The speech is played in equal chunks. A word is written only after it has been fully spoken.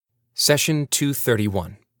Session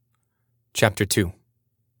 231, Chapter 2,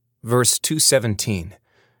 Verse 217,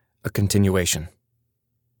 a continuation.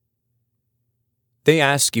 They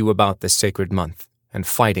ask you about the sacred month and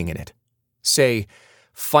fighting in it. Say,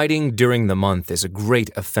 fighting during the month is a great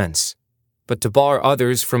offense, but to bar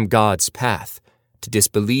others from God's path, to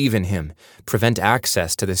disbelieve in Him, prevent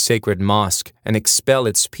access to the sacred mosque, and expel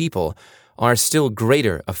its people are still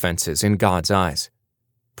greater offenses in God's eyes.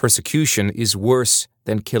 Persecution is worse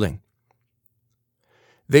than killing.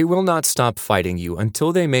 They will not stop fighting you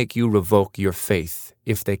until they make you revoke your faith,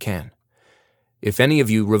 if they can. If any of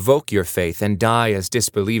you revoke your faith and die as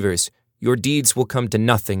disbelievers, your deeds will come to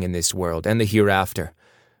nothing in this world and the hereafter,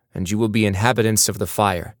 and you will be inhabitants of the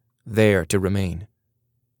fire, there to remain.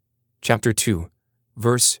 Chapter 2,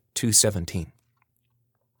 Verse 217.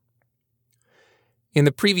 In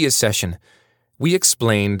the previous session, we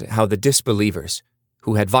explained how the disbelievers,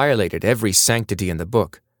 who had violated every sanctity in the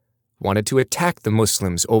book, wanted to attack the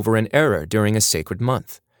Muslims over an error during a sacred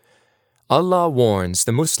month. Allah warns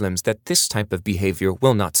the Muslims that this type of behavior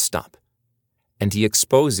will not stop, and He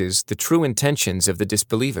exposes the true intentions of the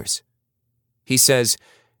disbelievers. He says,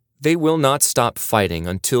 they will not stop fighting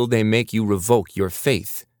until they make you revoke your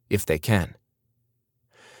faith, if they can.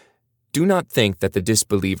 Do not think that the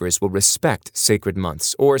disbelievers will respect sacred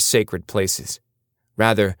months or sacred places.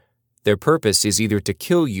 Rather, their purpose is either to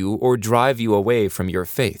kill you or drive you away from your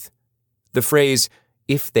faith. The phrase,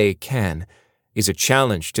 if they can, is a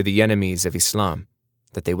challenge to the enemies of Islam,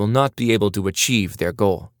 that they will not be able to achieve their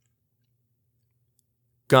goal.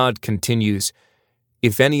 God continues,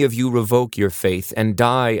 if any of you revoke your faith and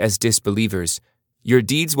die as disbelievers, your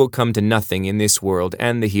deeds will come to nothing in this world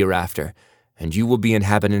and the hereafter, and you will be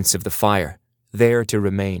inhabitants of the fire, there to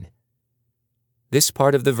remain. This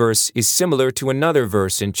part of the verse is similar to another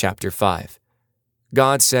verse in chapter 5.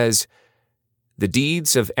 God says, the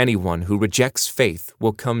deeds of anyone who rejects faith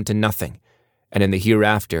will come to nothing, and in the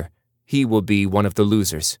hereafter he will be one of the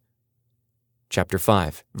losers. Chapter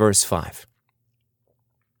 5, verse 5.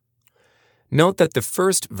 Note that the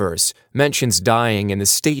first verse mentions dying in the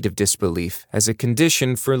state of disbelief as a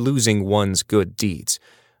condition for losing one's good deeds,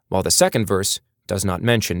 while the second verse does not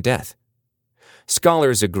mention death.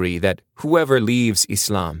 Scholars agree that whoever leaves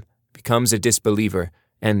Islam, becomes a disbeliever,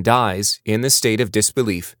 and dies in the state of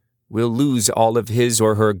disbelief will lose all of his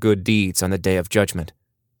or her good deeds on the Day of Judgment.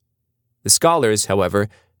 The scholars, however,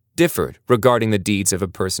 differed regarding the deeds of a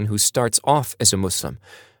person who starts off as a Muslim,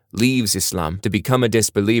 leaves Islam to become a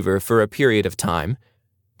disbeliever for a period of time,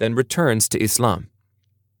 then returns to Islam.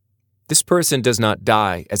 This person does not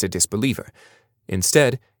die as a disbeliever.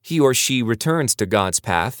 Instead, he or she returns to God's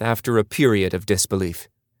path after a period of disbelief.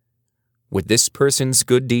 Would this person's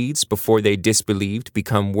good deeds before they disbelieved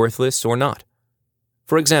become worthless or not?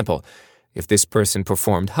 For example, if this person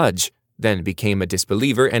performed Hajj, then became a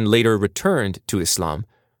disbeliever and later returned to Islam,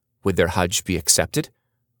 would their Hajj be accepted,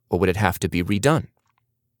 or would it have to be redone?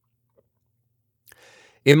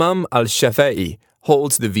 Imam Al-Shafi'i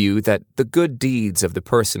holds the view that the good deeds of the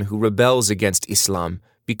person who rebels against Islam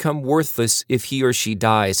become worthless if he or she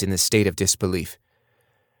dies in the state of disbelief.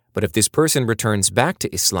 But if this person returns back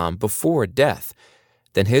to Islam before death,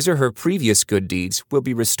 then his or her previous good deeds will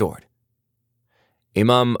be restored.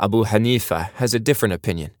 Imam Abu Hanifa has a different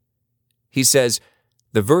opinion. He says,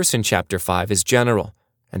 the verse in chapter 5 is general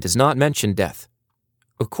and does not mention death.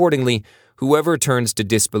 Accordingly, whoever turns to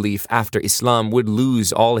disbelief after Islam would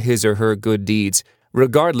lose all his or her good deeds,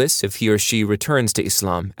 regardless if he or she returns to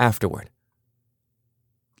Islam afterward.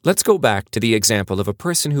 Let's go back to the example of a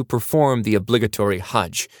person who performed the obligatory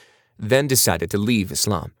Hajj, then decided to leave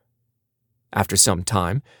Islam. After some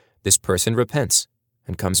time, this person repents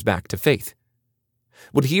and comes back to faith.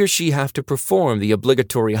 Would he or she have to perform the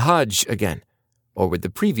obligatory Hajj again, or would the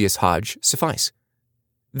previous Hajj suffice?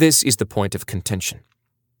 This is the point of contention.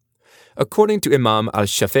 According to Imam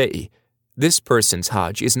Al-Shafi'i, this person's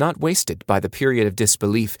Hajj is not wasted by the period of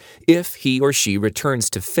disbelief if he or she returns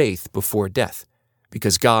to faith before death,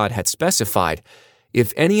 because God had specified,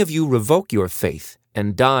 if any of you revoke your faith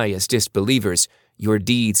and die as disbelievers, your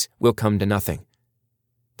deeds will come to nothing.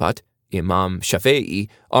 But Imam Shafi'i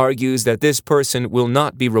argues that this person will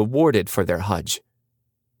not be rewarded for their Hajj.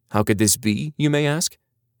 How could this be, you may ask?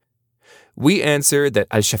 We answer that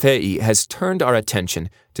Al-Shafi'i has turned our attention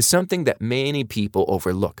to something that many people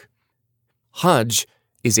overlook. Hajj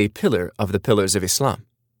is a pillar of the pillars of Islam.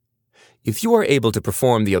 If you are able to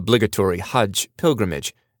perform the obligatory Hajj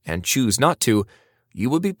pilgrimage and choose not to, you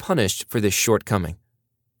will be punished for this shortcoming.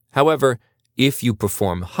 However, if you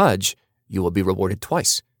perform Hajj, you will be rewarded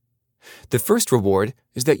twice. The first reward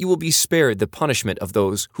is that you will be spared the punishment of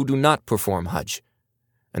those who do not perform Hajj.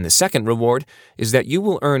 and the second reward is that you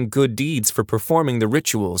will earn good deeds for performing the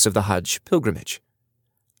rituals of the Hajj pilgrimage.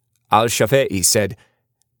 Al-Shafi'i said,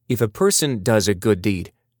 "If a person does a good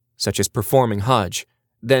deed, such as performing Hajj,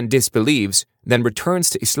 then disbelieves, then returns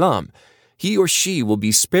to Islam, he or she will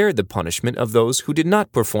be spared the punishment of those who did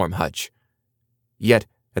not perform Hajj. Yet,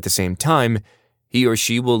 at the same time, he or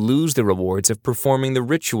she will lose the rewards of performing the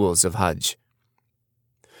rituals of Hajj."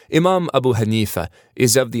 Imam Abu Hanifa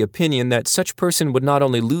is of the opinion that such person would not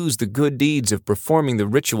only lose the good deeds of performing the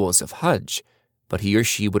rituals of Hajj, but he or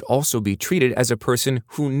she would also be treated as a person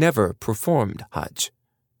who never performed Hajj.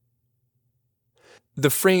 The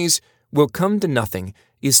phrase, "will come to nothing,"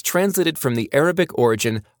 is translated from the Arabic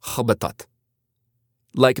origin khabatat.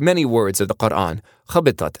 Like many words of the Quran,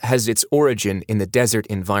 khabatat has its origin in the desert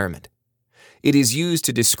environment. It is used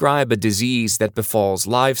to describe a disease that befalls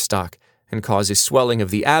livestock and causes swelling of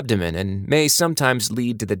the abdomen and may sometimes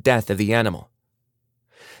lead to the death of the animal.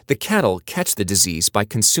 The cattle catch the disease by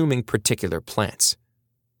consuming particular plants.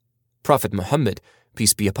 Prophet Muhammad,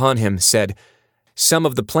 peace be upon him, said, "Some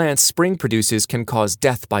of the plants spring produces can cause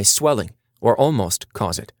death by swelling, or almost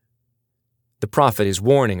cause it." The Prophet is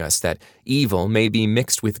warning us that evil may be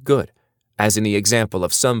mixed with good, as in the example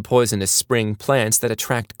of some poisonous spring plants that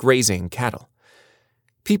attract grazing cattle.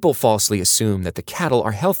 People falsely assume that the cattle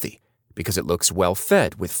are healthy because it looks well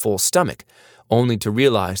fed with full stomach, only to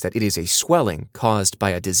realize that it is a swelling caused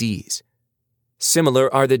by a disease.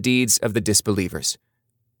 Similar are the deeds of the disbelievers.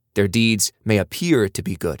 Their deeds may appear to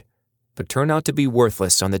be good, but turn out to be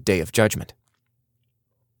worthless on the day of judgment.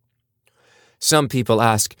 Some people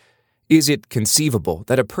ask, is it conceivable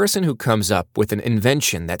that a person who comes up with an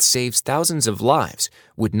invention that saves thousands of lives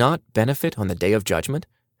would not benefit on the day of judgment?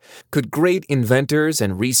 Could great inventors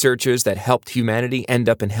and researchers that helped humanity end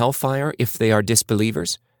up in hellfire if they are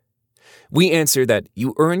disbelievers? We answer that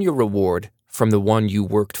you earn your reward from the one you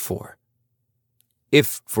worked for.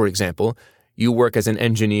 If, for example, you work as an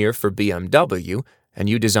engineer for BMW and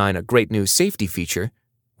you design a great new safety feature,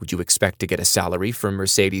 would you expect to get a salary from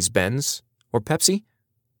Mercedes-Benz or Pepsi?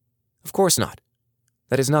 Of course not.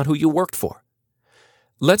 That is not who you worked for.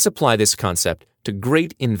 Let's apply this concept to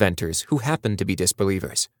great inventors who happen to be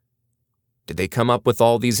disbelievers. Did they come up with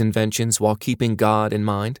all these inventions while keeping God in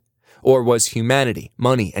mind? Or was humanity,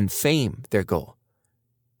 money, and fame their goal?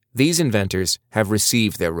 These inventors have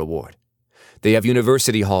received their reward. They have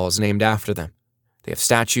university halls named after them. They have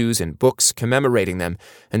statues and books commemorating them,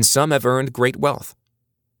 and some have earned great wealth.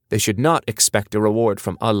 They should not expect a reward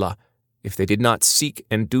from Allah if they did not seek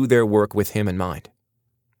and do their work with Him in mind.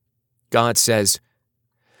 God says,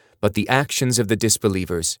 "But the actions of the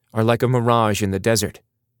disbelievers are like a mirage in the desert.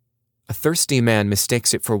 A thirsty man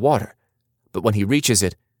mistakes it for water, but when he reaches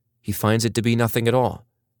it, he finds it to be nothing at all,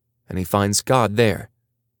 and he finds God there.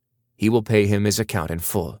 He will pay him his account in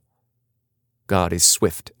full. God is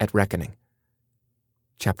swift at reckoning."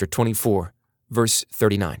 Chapter 24, verse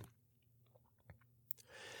 39.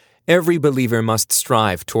 Every believer must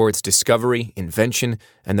strive towards discovery, invention,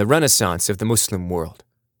 and the renaissance of the Muslim world.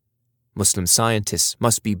 Muslim scientists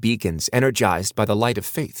must be beacons energized by the light of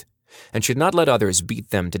faith, and should not let others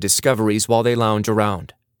beat them to discoveries while they lounge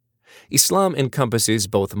around. Islam encompasses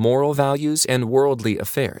both moral values and worldly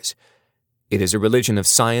affairs. It is a religion of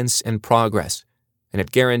science and progress, and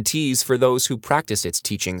it guarantees for those who practice its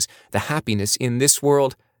teachings the happiness in this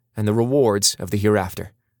world and the rewards of the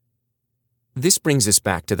hereafter. This brings us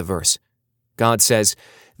back to the verse. God says,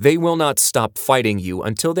 "They will not stop fighting you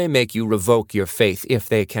until they make you revoke your faith if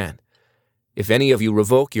they can. If any of you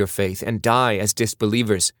revoke your faith and die as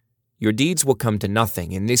disbelievers, your deeds will come to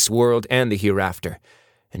nothing in this world and the hereafter,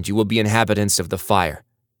 and you will be inhabitants of the fire,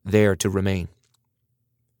 there to remain."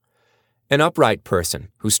 An upright person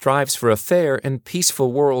who strives for a fair and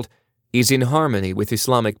peaceful world is in harmony with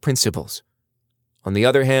Islamic principles. On the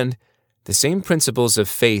other hand, the same principles of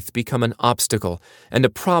faith become an obstacle and a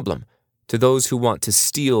problem to those who want to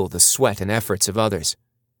steal the sweat and efforts of others.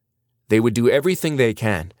 They would do everything they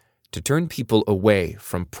can to turn people away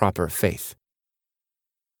from proper faith.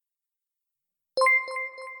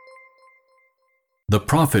 The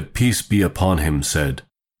Prophet, peace be upon him, said,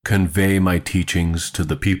 "Convey my teachings to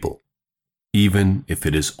the people, even if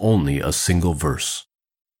it is only a single verse."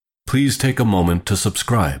 Please take a moment to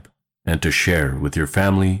subscribe and to share with your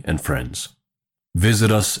family and friends.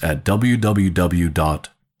 Visit us at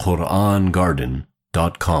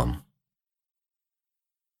www.qurangarden.com.